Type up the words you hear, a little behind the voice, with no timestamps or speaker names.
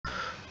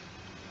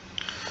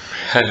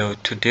Hello,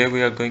 today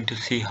we are going to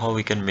see how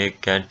we can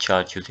make Gantt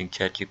charts using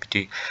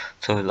ChatGPT.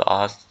 So we'll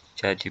ask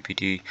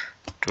ChatGPT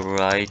to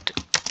write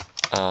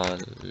a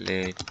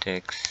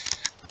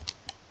LaTeX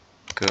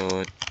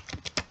code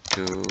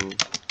to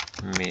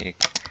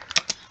make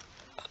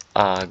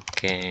a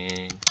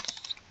Gantt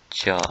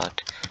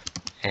chart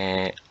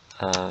and,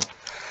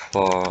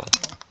 for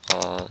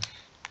a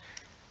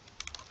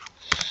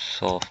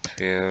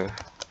software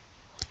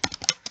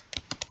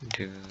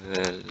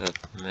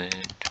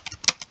development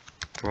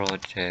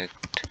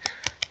project.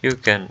 You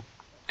can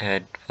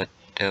add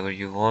whatever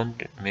you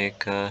want,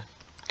 make a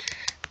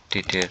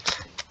detail,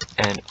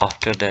 and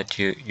after that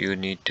you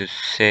need to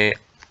say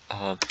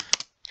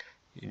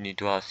you need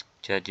to ask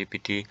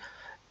ChatGPT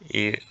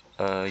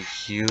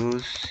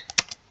use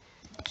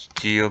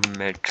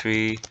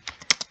geometry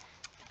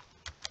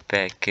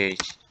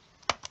package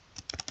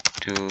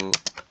to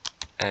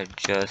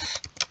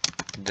adjust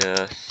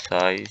the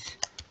size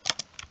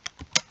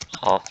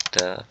of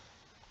the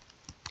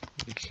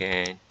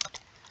Gantt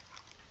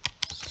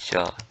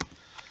chart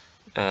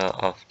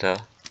of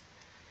the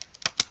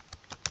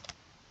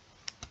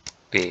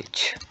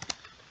page.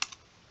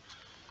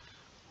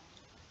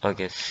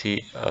 Okay,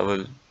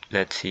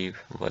 let's see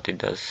what it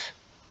does.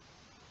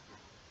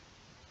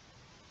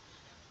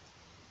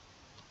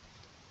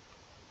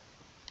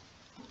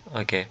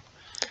 Okay,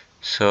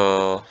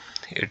 so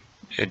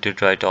it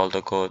did write all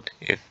the code.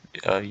 If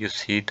you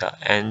see the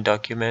end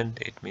document,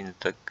 it means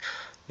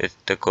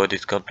the code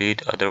is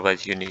complete.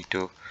 Otherwise you need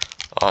to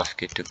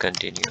ask it to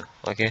continue.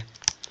 Okay,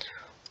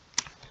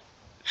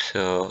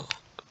 so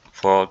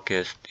for all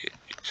case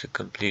it's a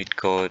complete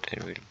code,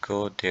 and we'll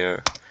go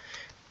there,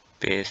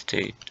 paste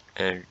it,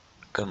 and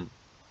come.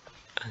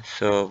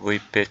 So we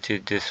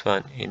pasted this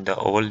one in the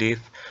Overleaf.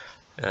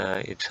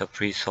 It's a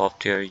free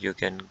software. You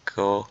can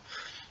go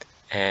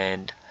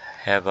and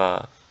have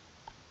a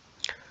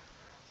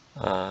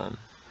um,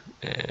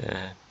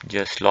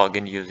 just log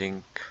in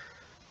using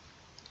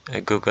a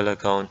Google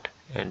account,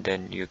 and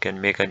then you can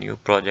make a new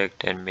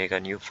project and make a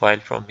new file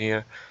from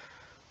here.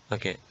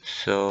 Okay,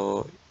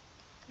 so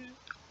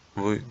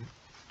we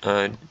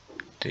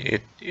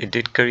it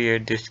did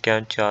create this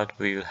Gantt chart.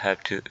 We will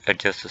have to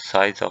adjust the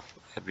size of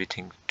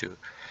everything to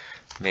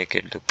make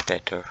it look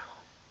better.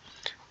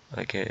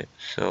 Okay,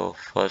 so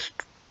first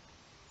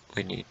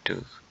we need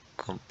to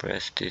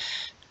compress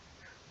this,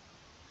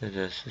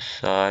 the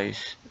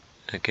size.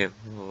 Okay,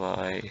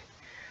 why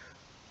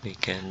we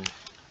can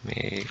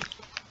make,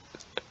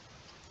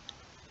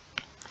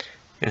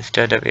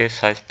 instead of a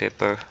size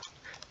paper,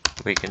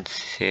 we can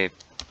say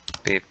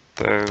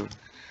paper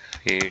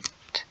width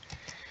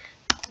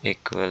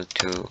equal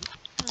to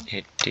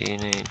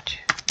 18 inch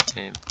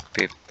and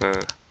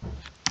paper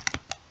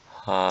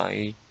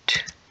height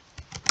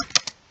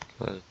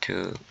equal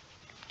to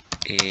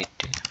 8.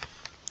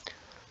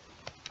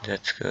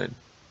 That's good.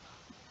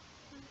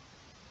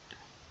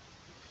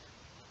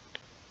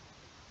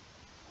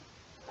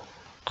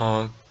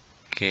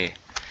 Okay,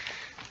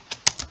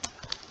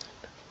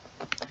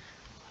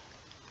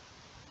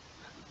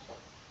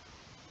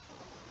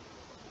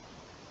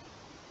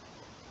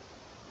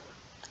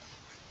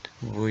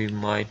 we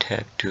might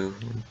have to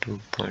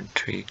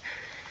 2.3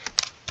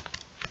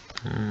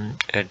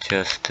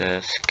 adjust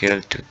the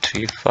scale to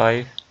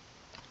 3.5.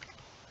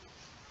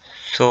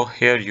 So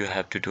here you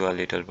have to do a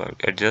little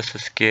work. Adjust the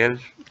scale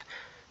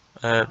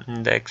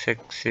in the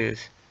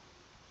x-axis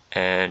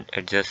and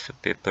adjust the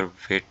paper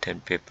width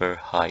and paper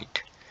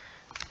height.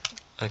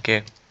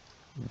 Okay,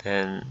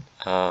 then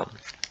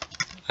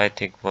I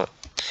think once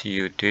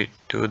you did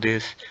do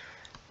this,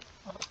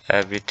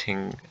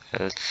 everything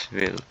else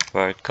will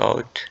work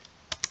out.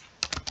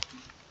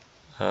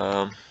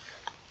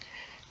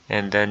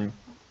 And then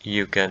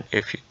you can,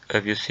 if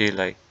you see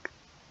like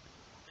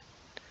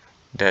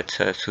that's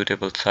a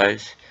suitable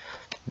size,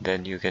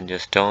 then you can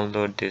just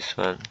download this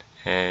one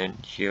and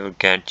your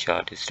Gantt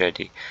chart is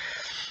ready.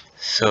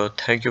 So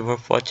thank you for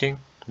watching.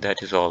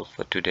 That is all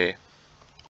for today.